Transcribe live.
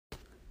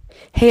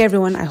Hey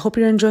everyone, I hope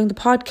you're enjoying the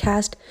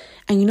podcast.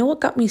 And you know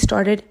what got me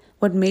started?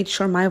 What made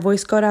sure my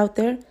voice got out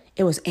there?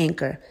 It was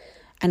Anchor.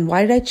 And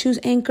why did I choose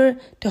Anchor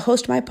to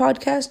host my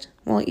podcast?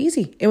 Well,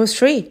 easy. It was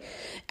free.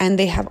 And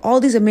they have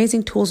all these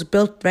amazing tools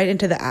built right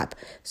into the app.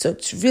 So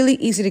it's really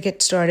easy to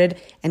get started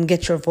and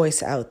get your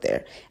voice out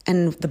there.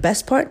 And the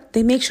best part,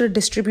 they make sure to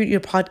distribute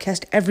your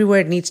podcast everywhere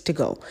it needs to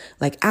go,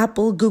 like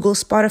Apple, Google,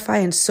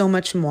 Spotify, and so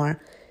much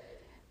more.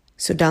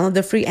 So download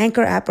the free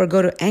Anchor app or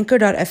go to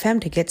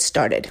anchor.fm to get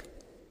started.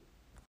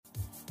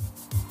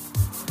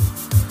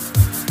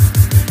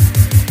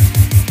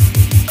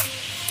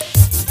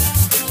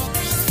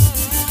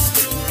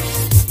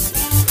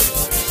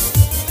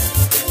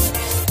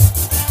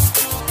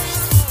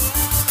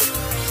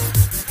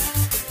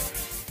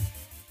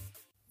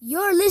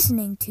 You're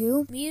listening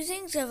to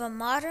Musings of a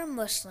Modern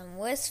Muslim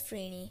with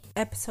Frini.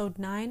 Episode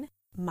 9,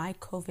 My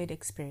COVID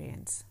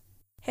Experience.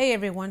 Hey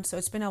everyone, so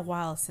it's been a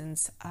while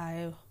since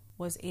I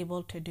was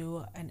able to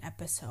do an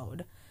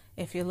episode.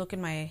 If you look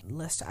in my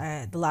list,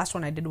 the last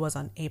one I did was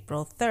on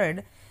April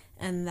 3rd,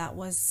 and that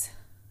was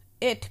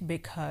it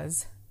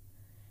because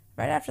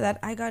right after that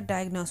I got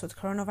diagnosed with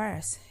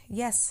coronavirus.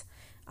 Yes,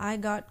 I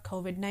got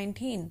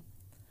COVID-19.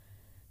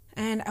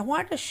 And I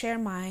wanted to share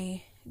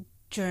my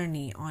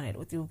journey on it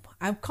with you.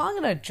 I'm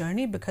calling it a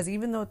journey because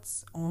even though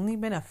it's only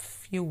been a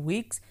few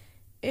weeks,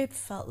 it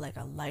felt like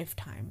a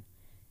lifetime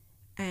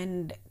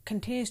and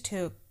continues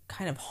to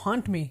kind of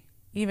haunt me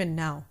even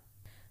now.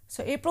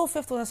 So April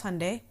 5th was a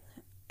Sunday.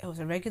 It was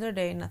a regular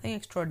day, nothing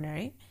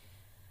extraordinary.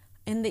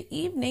 In the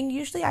evening,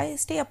 usually I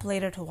stay up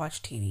later to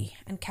watch TV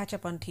and catch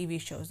up on TV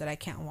shows that I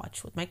can't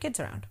watch with my kids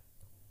around,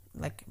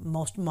 like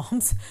most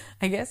moms,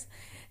 I guess.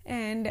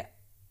 And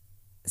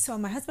so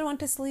my husband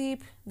went to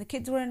sleep, the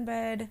kids were in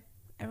bed,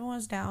 everyone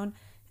was down,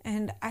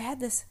 and I had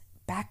this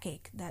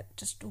backache that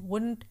just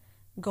wouldn't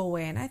go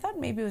away. And I thought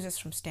maybe it was just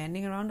from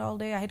standing around all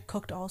day. I had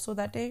cooked also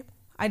that day.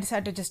 I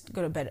decided to just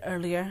go to bed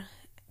earlier,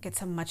 get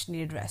some much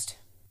needed rest.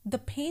 The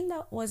pain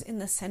that was in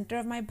the center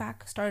of my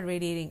back started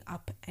radiating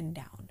up and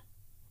down,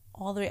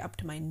 all the way up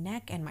to my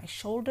neck and my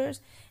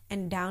shoulders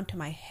and down to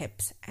my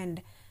hips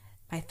and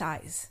my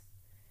thighs.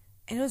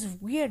 And it was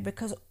weird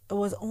because it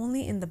was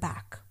only in the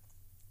back,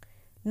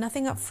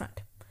 nothing up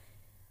front.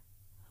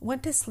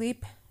 Went to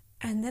sleep.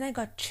 And then I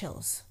got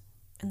chills.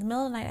 In the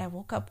middle of the night, I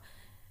woke up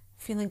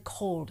feeling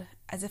cold,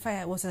 as if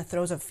I was in the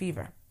throes of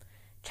fever.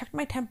 Checked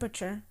my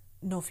temperature,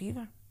 no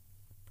fever.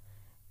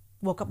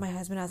 Woke up my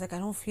husband, I was like, I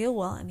don't feel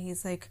well. And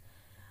he's like,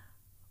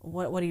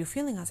 what are you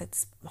feeling? I was like,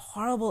 this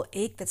horrible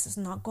ache that's just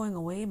not going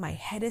away. My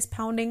head is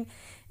pounding.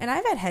 And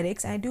I've had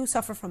headaches, and I do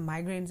suffer from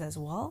migraines as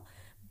well.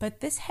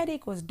 But this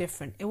headache was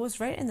different. It was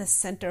right in the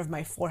center of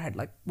my forehead,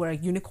 like where a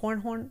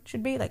unicorn horn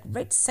should be, like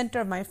right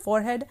center of my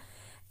forehead.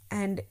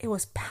 And it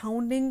was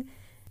pounding.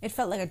 It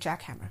felt like a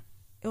jackhammer.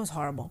 It was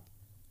horrible.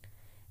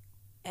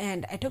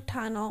 And I took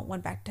Tylenol,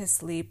 went back to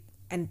sleep,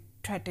 and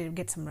tried to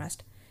get some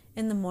rest.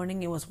 In the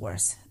morning, it was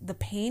worse. The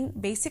pain,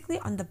 basically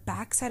on the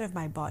back side of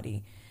my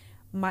body,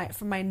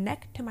 from my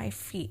neck to my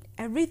feet,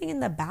 everything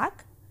in the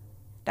back,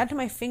 down to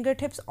my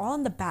fingertips, all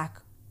in the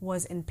back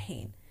was in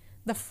pain.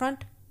 The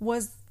front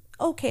was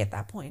okay at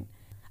that point.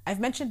 I've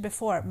mentioned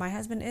before, my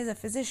husband is a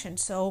physician,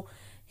 so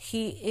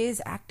he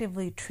is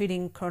actively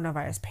treating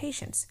coronavirus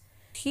patients.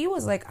 He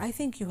was like, I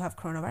think you have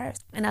coronavirus.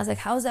 And I was like,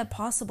 how is that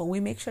possible?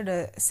 We make sure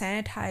to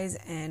sanitize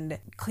and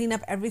clean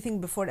up everything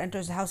before it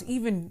enters the house.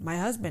 Even my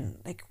husband,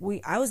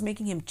 I was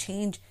making him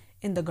change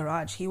in the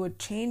garage. He would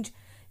change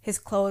his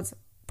clothes,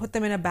 put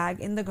them in a bag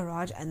in the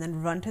garage, and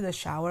then run to the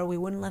shower. We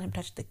wouldn't let him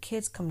touch the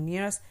kids, come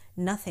near us,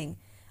 nothing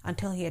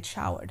until he had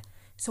showered.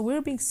 So we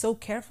were being so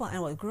careful,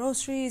 and with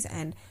groceries,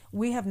 and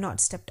we have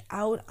not stepped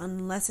out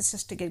unless it's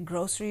just to get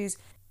groceries.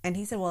 And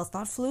he said, well, it's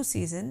not flu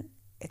season,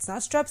 it's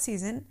not strep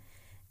season,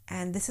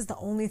 and this is the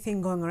only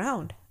thing going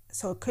around,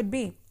 so it could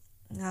be.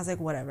 And I was like,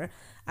 whatever.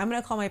 I'm going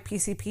to call my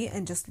PCP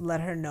and just let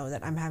her know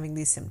that I'm having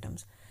these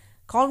symptoms.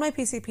 Called my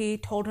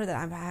PCP, told her that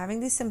I'm having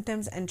these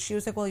symptoms, and she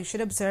was like, well, you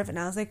should observe. And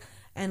I was like,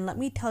 and let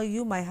me tell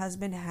you, my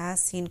husband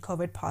has seen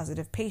COVID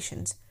positive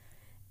patients.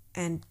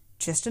 And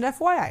just an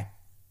FYI.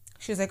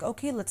 She was like,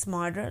 okay, let's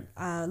monitor.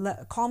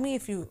 Call me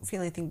if you feel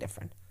anything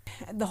different.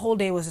 The whole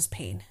day was just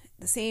pain.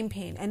 The same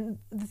pain. And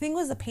the thing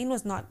was, the pain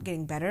was not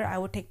getting better. I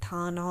would take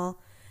Tylenol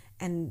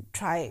and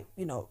try,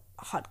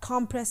 hot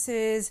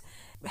compresses,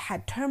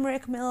 had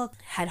turmeric milk,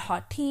 had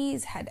hot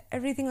teas, had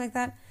everything like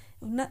that.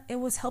 It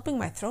was helping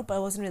my throat, but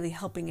it wasn't really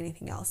helping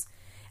anything else.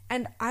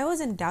 And I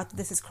was in doubt that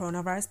this is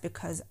coronavirus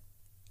because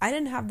I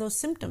didn't have those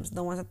symptoms,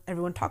 the ones that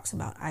everyone talks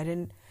about. I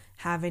didn't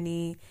have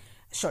any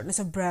shortness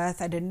of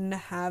breath.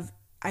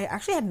 I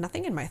actually had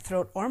nothing in my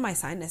throat or my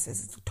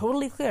sinuses. It's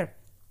totally clear.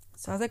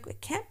 So I was like, it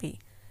can't be.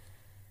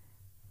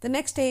 The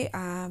next day,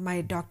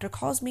 my doctor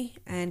calls me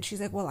and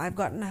she's like, well, I've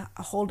gotten a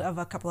hold of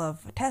a couple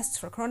of tests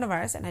for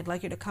coronavirus and I'd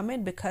like you to come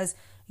in because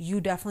you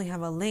definitely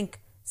have a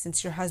link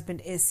since your husband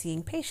is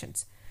seeing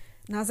patients.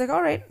 And I was like,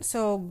 all right.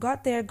 So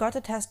got there, got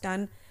the test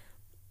done,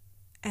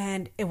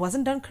 and it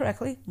wasn't done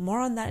correctly.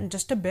 More on that in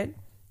just a bit,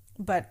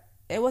 but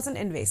it wasn't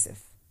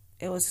invasive.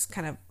 It was just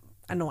kind of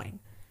annoying.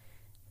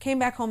 Came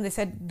back home. They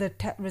said the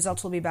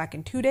results will be back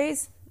in 2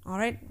 days. All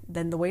right.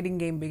 Then the waiting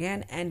game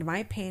began and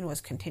my pain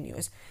was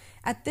continuous.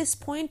 At this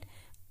point,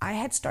 I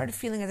had started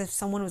feeling as if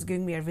someone was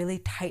giving me a really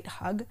tight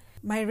hug.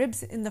 My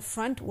ribs in the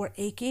front were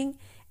aching,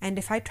 and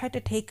if I tried to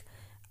take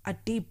a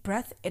deep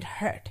breath, it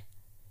hurt.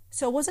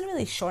 So it wasn't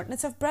really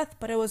shortness of breath,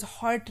 but it was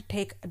hard to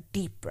take a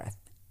deep breath,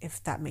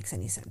 if that makes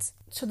any sense.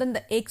 So then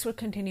the aches were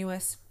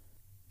continuous,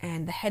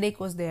 and the headache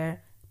was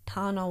there.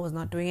 Tylenol was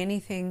not doing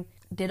anything.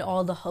 Did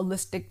all the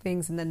holistic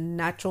things and the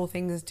natural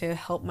things to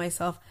help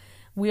myself.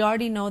 We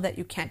already know that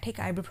you can't take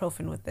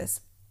ibuprofen with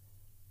this.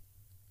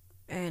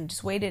 And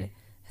just waited.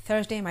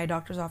 Thursday, my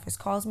doctor's office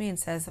calls me and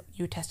says,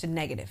 you tested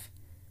negative.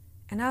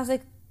 And I was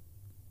like,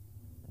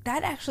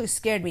 that actually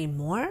scared me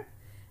more,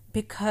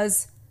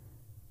 because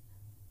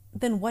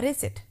then what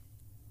is it?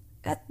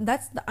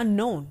 That's the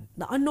unknown.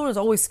 The unknown is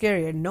always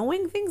scarier.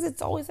 Knowing things,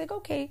 it's always like,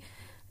 okay,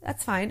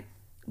 that's fine.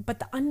 But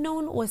the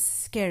unknown was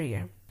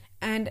scarier.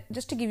 And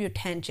just to give you a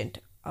tangent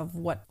of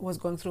what was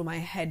going through my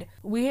head,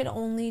 we had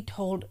only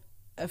told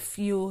a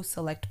few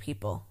select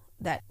people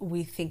that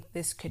we think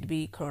this could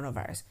be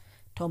coronavirus.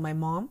 Told my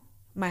mom.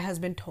 My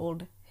husband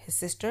told his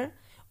sister.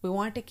 We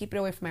wanted to keep it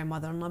away from my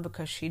mother-in-law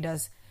because she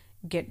does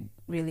get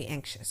really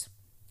anxious.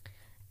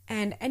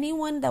 And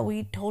anyone that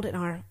we told in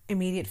our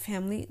immediate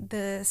family,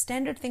 the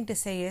standard thing to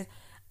say is,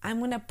 I'm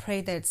going to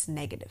pray that it's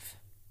negative.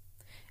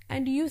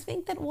 And you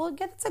think that, well,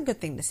 yeah, that's a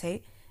good thing to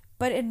say.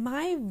 But in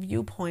my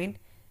viewpoint,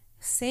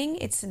 saying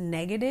it's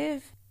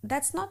negative,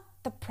 that's not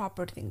the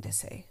proper thing to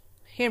say.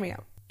 Hear me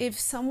out. If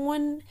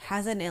someone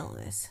has an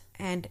illness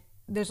and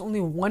there's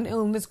only one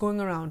illness going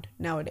around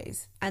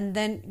nowadays, and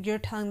then you're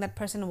telling that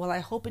person, well, I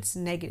hope it's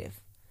negative.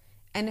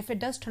 And if it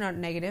does turn out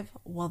negative,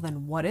 well,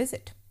 then what is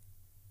it?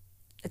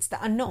 It's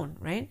the unknown,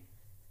 right?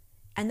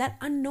 And that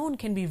unknown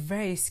can be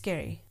very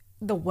scary.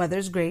 The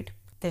weather's great.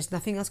 There's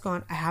nothing else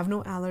going on. I have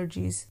no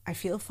allergies. I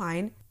feel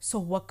fine. So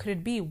what could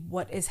it be?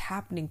 What is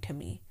happening to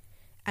me?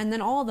 And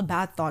then all the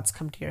bad thoughts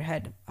come to your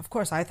head. Of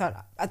course, I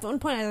thought, at one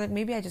point, I was like,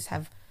 maybe I just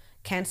have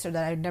cancer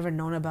that I've never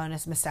known about and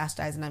it's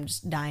metastasized and I'm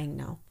just dying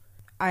now.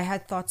 I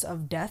had thoughts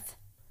of death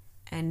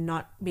and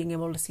not being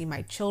able to see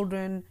my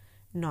children,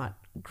 not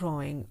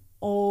growing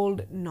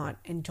old, not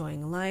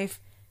enjoying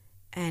life,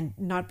 and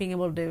not being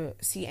able to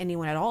see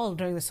anyone at all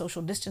during the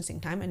social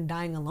distancing time and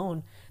dying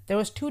alone. There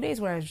was 2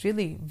 days where I was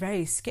really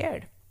very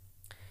scared.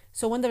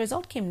 So when the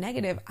result came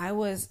negative, I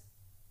was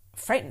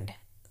frightened.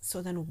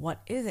 So then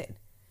what is it?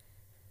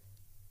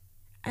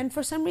 And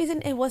for some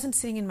reason, it wasn't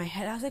sitting in my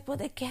head. I was like, well,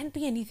 there can't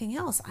be anything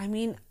else. I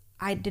mean,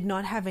 I did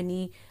not have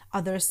any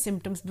other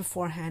symptoms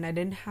beforehand. I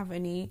didn't have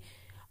any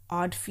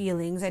odd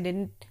feelings. I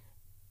didn't,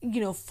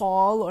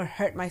 fall or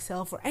hurt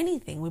myself or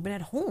anything. We've been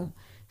at home.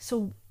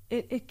 So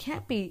it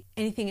can't be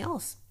anything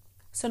else.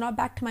 So now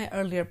back to my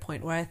earlier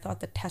point where I thought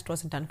the test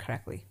wasn't done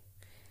correctly.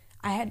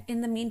 I had,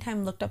 in the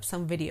meantime, looked up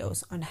some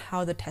videos on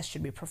how the test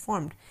should be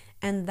performed.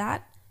 And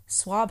that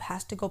swab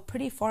has to go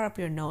pretty far up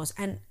your nose,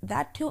 and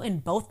that too in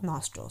both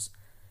nostrils.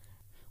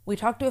 We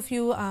talked to a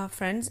few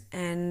friends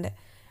and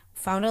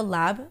found a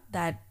lab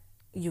that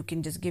you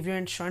can just give your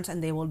insurance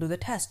and they will do the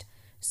test.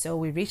 So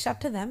we reached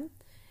out to them,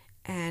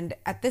 and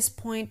at this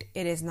point,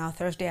 it is now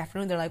Thursday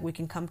afternoon. They're like, we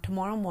can come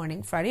tomorrow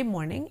morning, Friday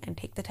morning, and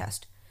take the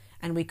test.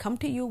 And we come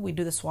to you, we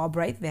do the swab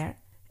right there.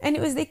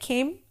 Anyways, they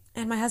came,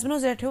 and my husband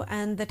was there too,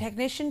 and the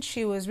technician,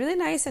 she was really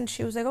nice, and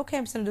she was like, okay,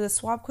 I'm just going to do the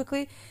swab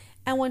quickly.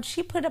 And when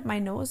she put it up my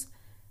nose,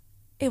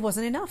 it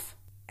wasn't enough.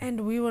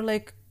 And we were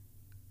like,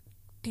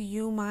 do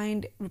you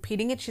mind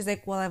repeating it? She's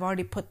like, well, I've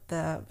already put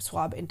the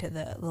swab into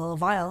the little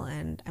vial,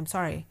 and I'm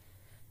sorry.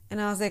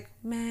 And I was like,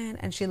 man,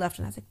 and she left,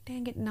 and I was like,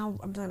 dang it, now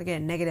I'm going to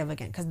get a negative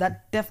again, because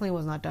that definitely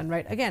was not done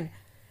right again.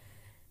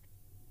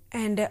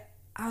 And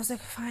I was like,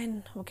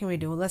 fine, what can we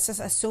do? Let's just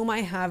assume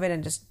I have it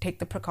and just take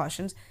the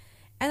precautions.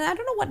 And I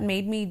don't know what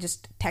made me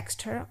just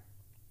text her,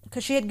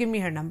 because she had given me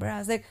her number. I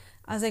was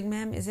like,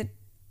 ma'am, is it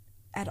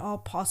at all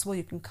possible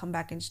you can come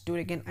back and just do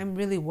it again? I'm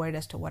really worried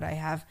as to what I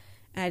have,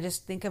 and I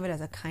just think of it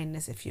as a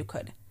kindness if you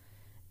could.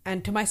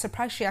 And to my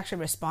surprise, she actually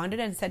responded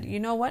and said, you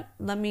know what,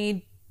 let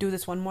me do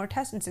this one more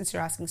test, and since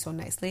you're asking so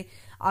nicely,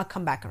 I'll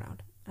come back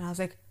around. And I was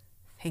like,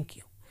 thank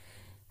you.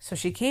 So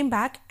she came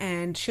back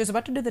and she was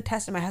about to do the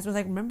test, and my husband was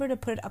like, remember to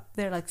put it up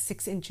there like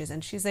 6 inches.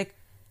 And she's like,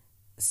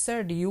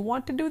 sir, do you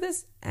want to do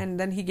this? And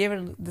then he gave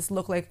her this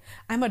look like,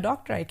 I'm a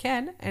doctor, I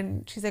can.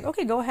 And she's like,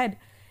 okay, go ahead.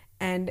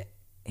 And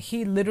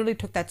he literally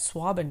took that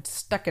swab and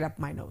stuck it up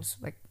my nose,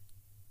 like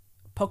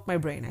poked my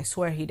brain. I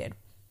swear he did.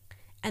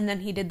 And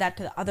then he did that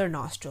to the other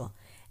nostril.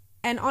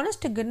 And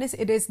honest to goodness,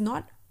 it is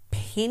not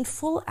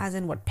painful as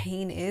in what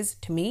pain is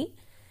to me,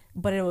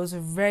 but it was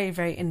very,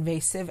 very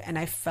invasive, and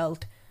I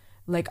felt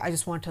like I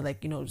just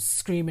wanted to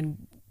scream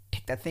and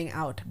take that thing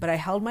out. But I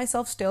held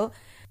myself still,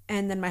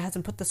 and then my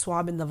husband put the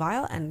swab in the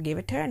vial and gave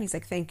it to her, and he's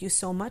like, thank you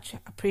so much,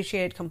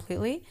 appreciate it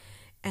completely.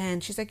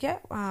 And she's like, yeah,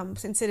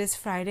 since it is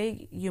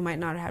Friday, you might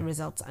not have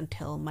results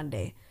until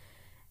Monday.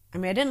 I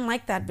mean, I didn't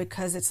like that,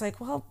 because it's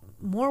like, well,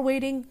 more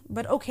waiting,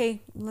 but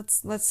okay,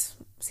 let's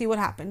see what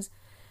happens.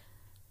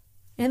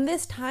 In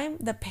this time,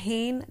 the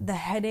pain, the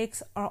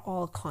headaches are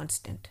all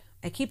constant.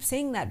 I keep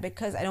saying that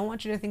because I don't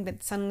want you to think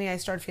that suddenly I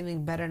started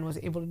feeling better and was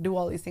able to do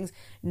all these things.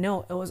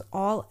 No, it was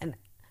all an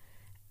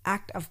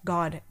act of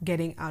God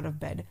getting out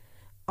of bed.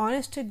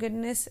 Honest to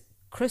goodness,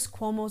 Chris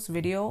Cuomo's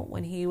video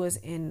when he was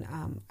in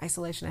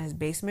isolation at his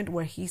basement,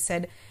 where he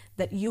said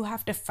that you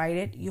have to fight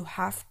it, you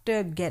have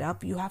to get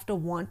up, you have to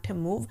want to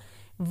move,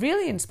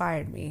 really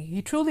inspired me.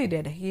 He truly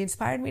did. He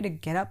inspired me to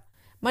get up.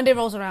 Monday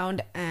rolls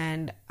around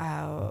and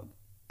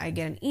I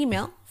get an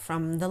email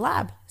from the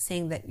lab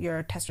saying that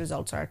your test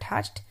results are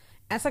attached.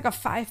 And it's like a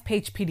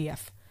 5-page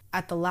PDF.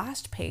 At the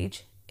last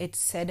page, it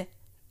said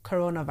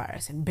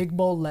coronavirus in big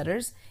bold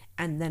letters.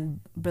 And then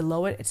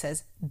below it, it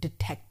says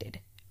detected.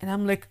 And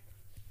I'm like,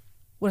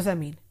 what does that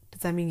mean? Does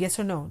that mean yes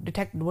or no?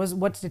 Detected.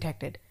 What's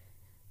detected?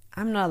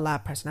 I'm not a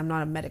lab person. I'm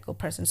not a medical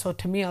person. So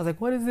to me, I was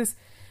like, what is this?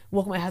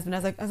 Woke my husband. I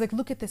was like,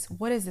 look at this.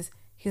 What is this?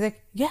 He's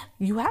like, yeah,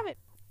 you have it.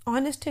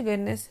 Honest to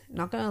goodness,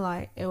 not gonna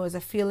lie, it was a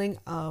feeling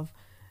of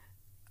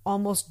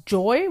almost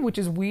joy, which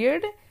is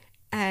weird,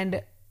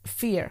 and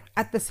fear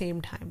at the same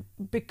time,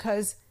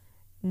 because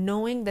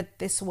knowing that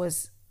this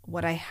was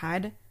what I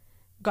had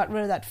got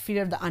rid of that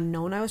fear of the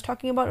unknown I was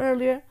talking about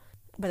earlier.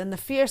 But then the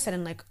fear set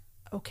in, like,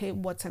 okay,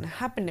 what's going to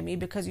happen to me?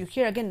 Because you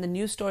hear again the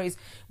news stories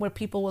where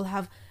people will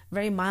have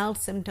very mild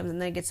symptoms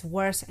and then it gets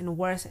worse and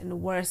worse and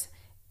worse,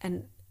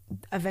 and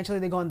eventually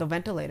they go on the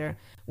ventilator.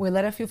 We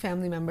let a few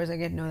family members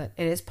again know that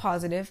it is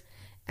positive,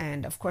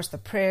 and of course the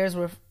prayers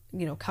were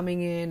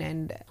coming in,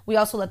 and we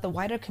also let the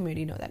wider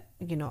community know that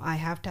I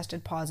have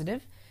tested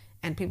positive,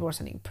 and people were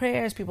sending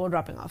prayers, people were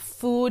dropping off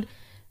food.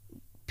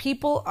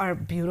 People are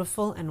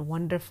beautiful and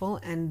wonderful,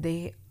 and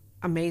they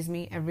amaze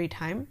me every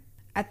time.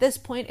 At this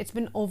point, it's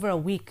been over a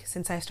week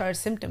since I started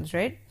symptoms,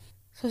 right?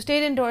 So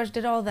stayed indoors,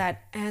 did all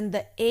that, and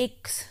the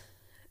aches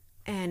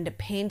and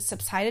pain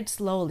subsided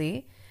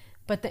slowly.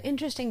 But the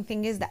interesting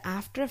thing is the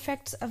after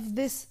effects of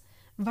this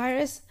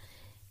virus,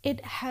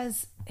 it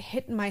has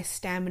hit my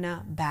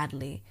stamina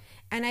badly.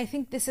 And I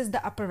think this is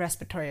the upper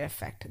respiratory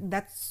effect.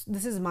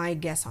 This is my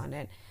guess on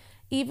it.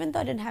 Even though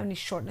I didn't have any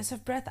shortness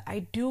of breath, I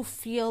do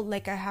feel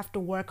like I have to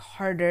work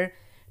harder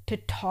to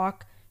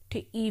talk,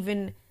 to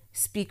even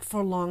speak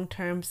for long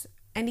terms,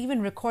 and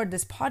even record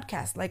this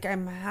podcast. Like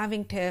I'm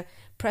having to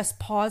press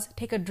pause,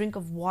 take a drink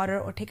of water,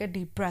 or take a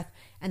deep breath,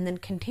 and then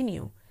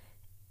continue.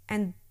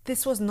 And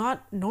this was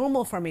not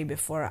normal for me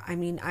before. I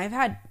mean, I've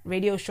had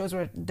radio shows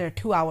where they're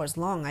 2 hours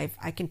long.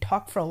 I can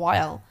talk for a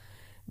while,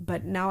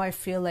 but now I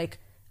feel like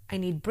I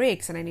need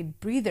breaks and I need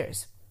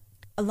breathers.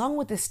 Along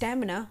with the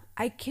stamina,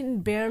 I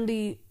can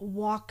barely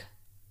walk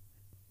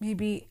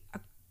maybe a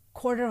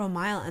quarter of a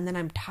mile and then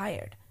I'm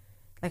tired.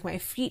 Like my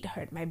feet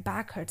hurt, my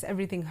back hurts,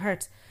 everything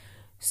hurts.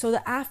 So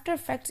the after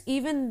effects,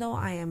 even though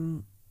I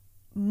am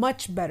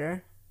much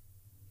better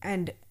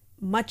and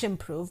much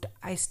improved,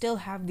 I still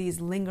have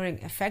these lingering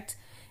effects,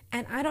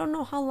 and I don't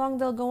know how long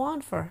they'll go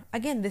on for.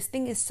 Again, this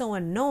thing is so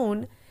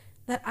unknown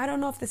that I don't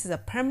know if this is a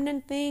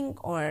permanent thing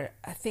or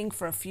a thing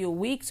for a few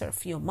weeks or a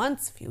few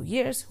months, a few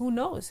years, who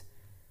knows?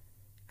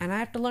 And I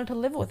have to learn to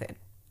live with it.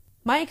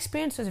 My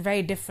experience was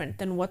very different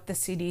than what the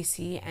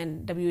CDC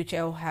and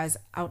WHO has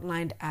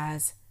outlined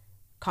as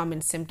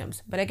common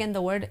symptoms. But again,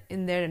 the word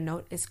in there to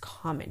note is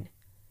common.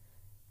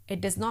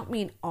 It does not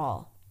mean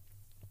all.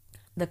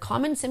 The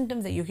common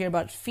symptoms that you hear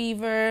about,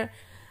 fever,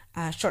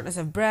 shortness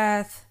of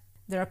breath,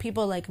 there are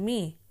people like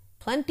me,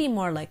 plenty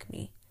more like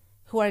me,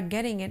 who are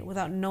getting it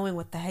without knowing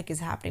what the heck is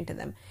happening to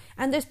them.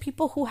 And there's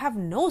people who have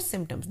no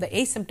symptoms, the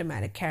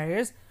asymptomatic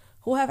carriers,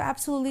 who have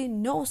absolutely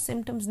no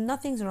symptoms,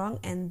 nothing's wrong,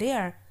 and they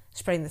are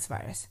spreading this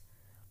virus.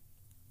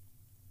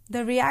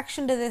 The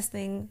reaction to this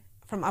thing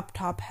from up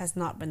top has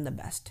not been the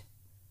best.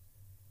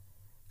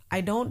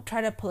 I don't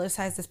try to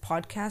politicize this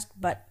podcast,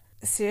 but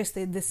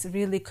seriously, this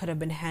really could have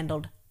been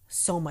handled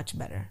so much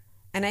better.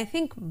 And I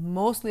think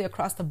mostly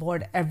across the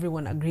board,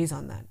 everyone agrees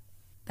on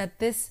that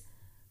this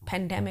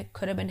pandemic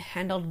could have been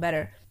handled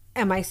better.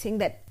 Am I saying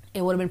that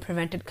it would have been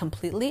prevented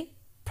completely?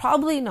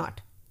 Probably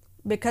not,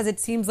 because it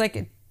seems like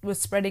it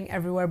was spreading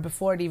everywhere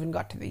before it even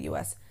got to the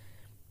US.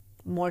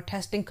 More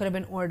testing could have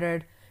been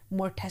ordered,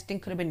 more testing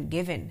could have been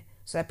given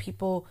so that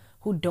people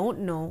who don't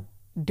know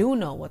do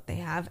know what they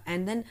have.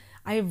 And then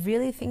I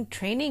really think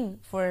training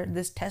for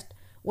this test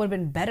would have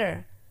been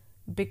better,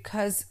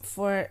 because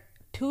for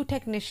two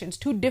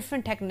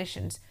different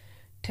technicians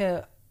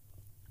to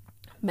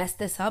mess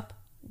this up,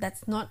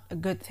 that's not a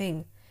good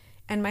thing.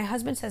 And my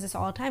husband says this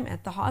all the time.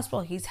 At the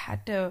hospital, he's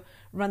had to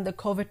run the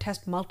COVID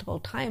test multiple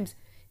times,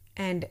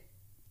 and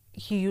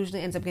he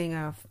usually ends up getting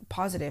a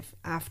positive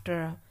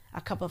after a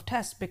couple of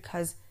tests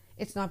because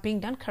it's not being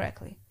done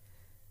correctly.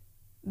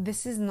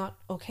 This is not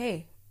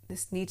okay.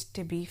 This needs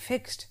to be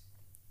fixed.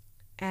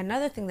 And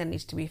another thing that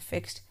needs to be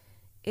fixed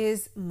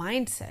is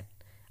mindset.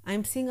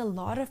 I'm seeing a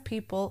lot of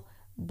people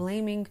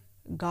blaming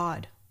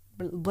God,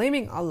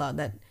 blaming Allah,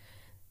 that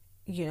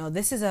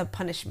this is a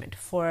punishment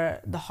for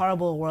the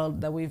horrible world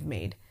that we've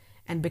made,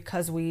 and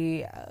because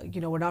we're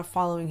not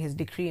following his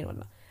decree and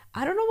whatnot.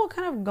 I don't know what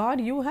kind of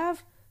God you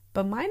have,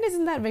 but mine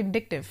isn't that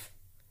vindictive.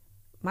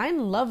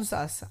 Mine loves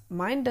us.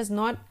 Mine does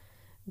not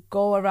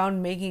go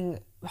around making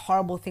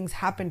horrible things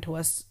happen to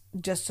us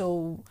just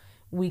so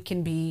we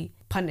can be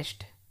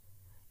punished.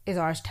 Is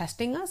ours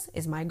testing us?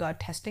 Is my God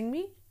testing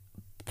me?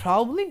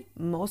 Probably,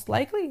 most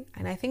likely.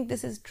 And I think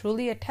this is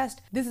truly a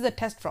test. This is a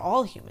test for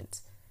all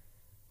humans.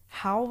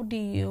 How do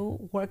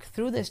you work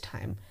through this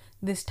time?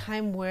 This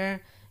time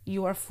where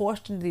you are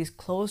forced into these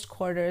closed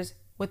quarters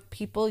with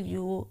people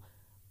you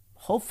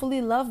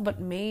hopefully love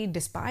but may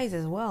despise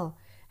as well.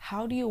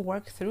 How do you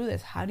work through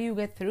this? How do you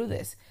get through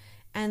this?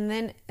 And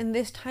then in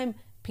this time,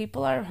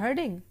 people are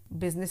hurting.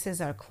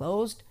 Businesses are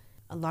closed.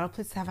 A lot of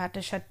places have had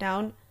to shut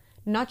down,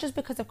 not just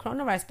because of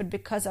coronavirus, but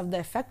because of the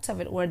effects of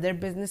it, where their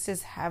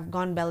businesses have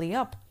gone belly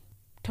up.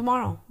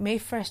 Tomorrow, May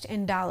 1st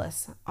in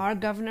Dallas, our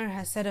governor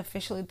has said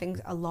officially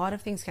a lot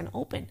of things can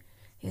open.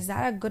 Is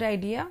that a good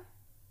idea?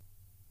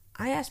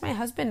 I asked my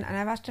husband, and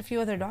I've asked a few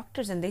other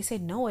doctors, and they say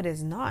no, it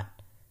is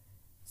not.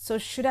 So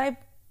should I?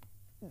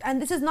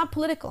 And this is not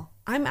political.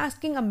 I'm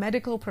asking a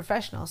medical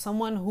professional,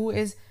 someone who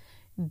is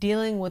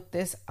dealing with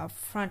this up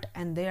front,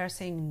 and they are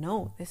saying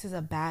no, this is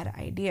a bad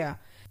idea.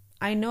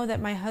 I know that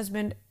my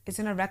husband is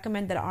going to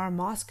recommend that our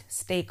mosque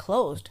stay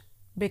closed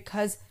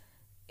because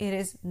it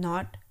is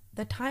not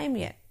the time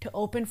yet to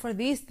open for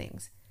these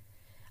things.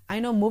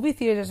 I know movie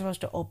theaters are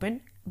supposed to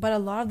open, but a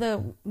lot of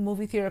the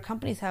movie theater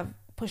companies have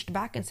pushed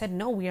back and said,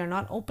 no, we are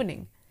not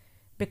opening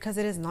because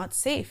it is not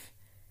safe.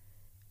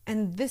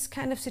 And this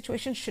kind of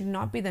situation should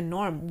not be the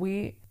norm.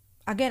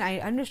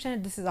 I understand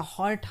that this is a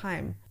hard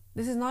time.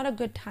 This is not a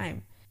good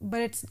time.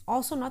 But it's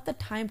also not the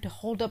time to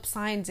hold up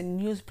signs in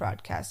news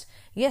broadcasts.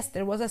 Yes,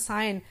 there was a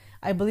sign,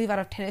 I believe, out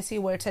of Tennessee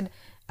where it said,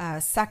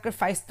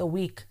 sacrifice the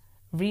weak,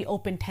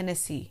 reopen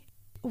Tennessee.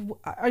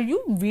 Are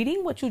you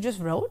reading what you just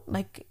wrote?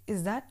 Like,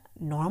 is that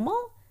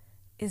normal?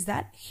 Is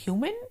that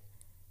human?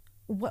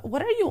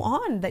 What are you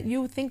on that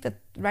you think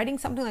that writing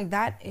something like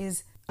that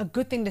is a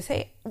good thing to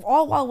say,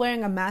 all while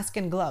wearing a mask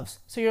and gloves?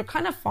 So you're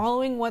kind of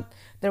following what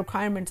the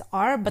requirements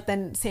are, but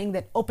then saying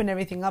that open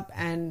everything up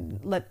and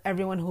let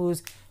everyone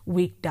who's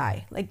weak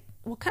die. Like,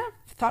 what kind of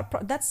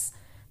thought that's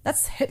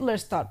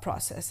Hitler's thought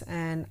process,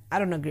 and I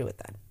don't agree with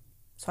that.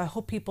 So I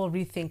hope people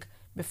rethink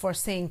before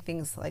saying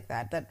things like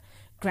that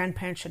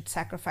grandparents should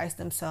sacrifice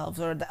themselves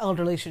or the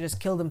elderly should just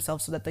kill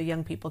themselves so that the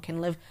young people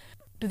can live.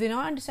 Do they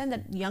not understand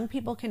that young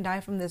people can die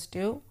from this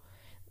too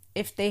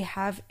if they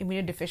have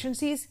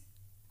immunodeficiencies?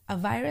 A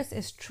virus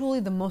is truly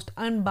the most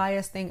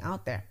unbiased thing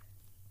out there.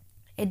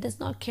 It does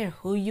not care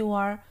who you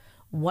are,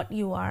 what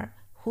you are,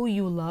 who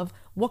you love,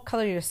 what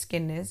color your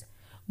skin is,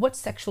 what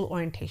sexual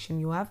orientation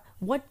you have,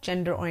 what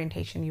gender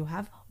orientation you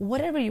have,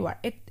 whatever you are.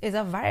 It is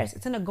a virus.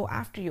 It's going to go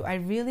after you. I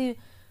really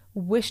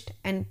wished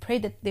and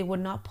prayed that they would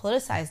not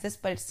politicize this,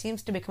 but it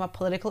seems to become a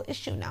political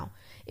issue now,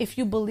 if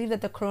you believe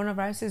that the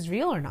coronavirus is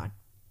real or not.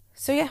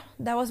 So yeah,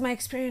 that was my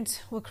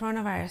experience with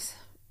coronavirus.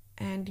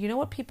 And you know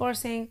what people are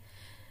saying?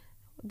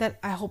 That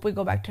I hope we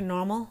go back to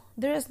normal.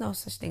 There is no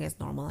such thing as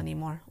normal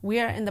anymore. We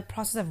are in the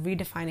process of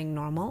redefining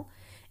normal.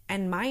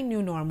 And my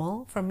new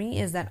normal for me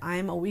is that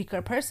I'm a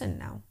weaker person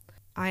now.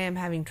 I am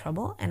having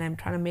trouble and I'm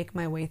trying to make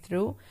my way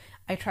through.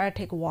 I try to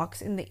take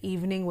walks in the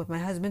evening with my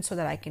husband so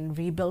that I can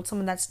rebuild some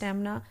of that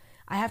stamina.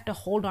 I have to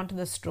hold onto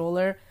the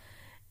stroller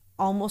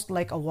almost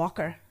like a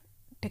walker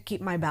to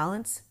keep my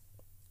balance.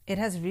 It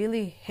has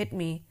really hit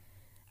me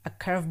a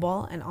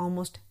curveball and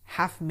almost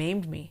half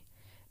maimed me.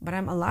 But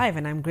I'm alive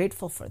and I'm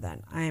grateful for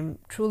that. I'm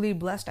truly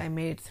blessed I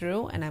made it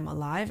through and I'm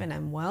alive and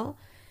I'm well.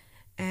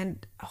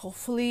 And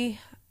hopefully,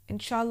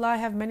 inshallah, I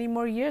have many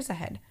more years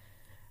ahead.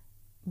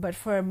 But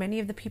for many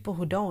of the people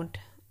who don't,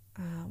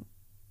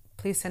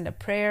 please send a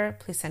prayer,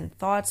 please send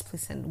thoughts,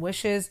 please send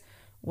wishes,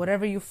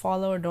 whatever you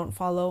follow or don't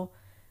follow.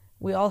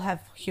 We all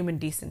have human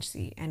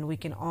decency and we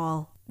can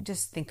all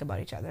just think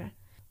about each other.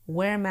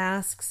 Wear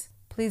masks,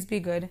 please be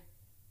good,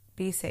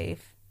 be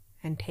safe,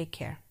 and take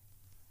care.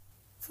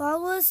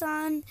 Follow us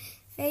on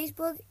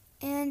Facebook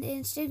and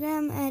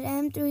Instagram at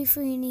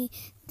M3Freeni.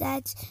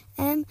 That's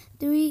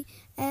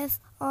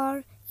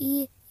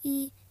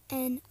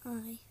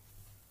M3FREENI.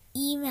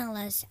 Email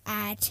us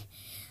at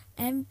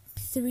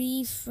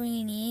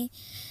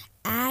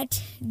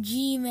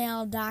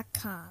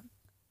M3Freeni@gmail.com.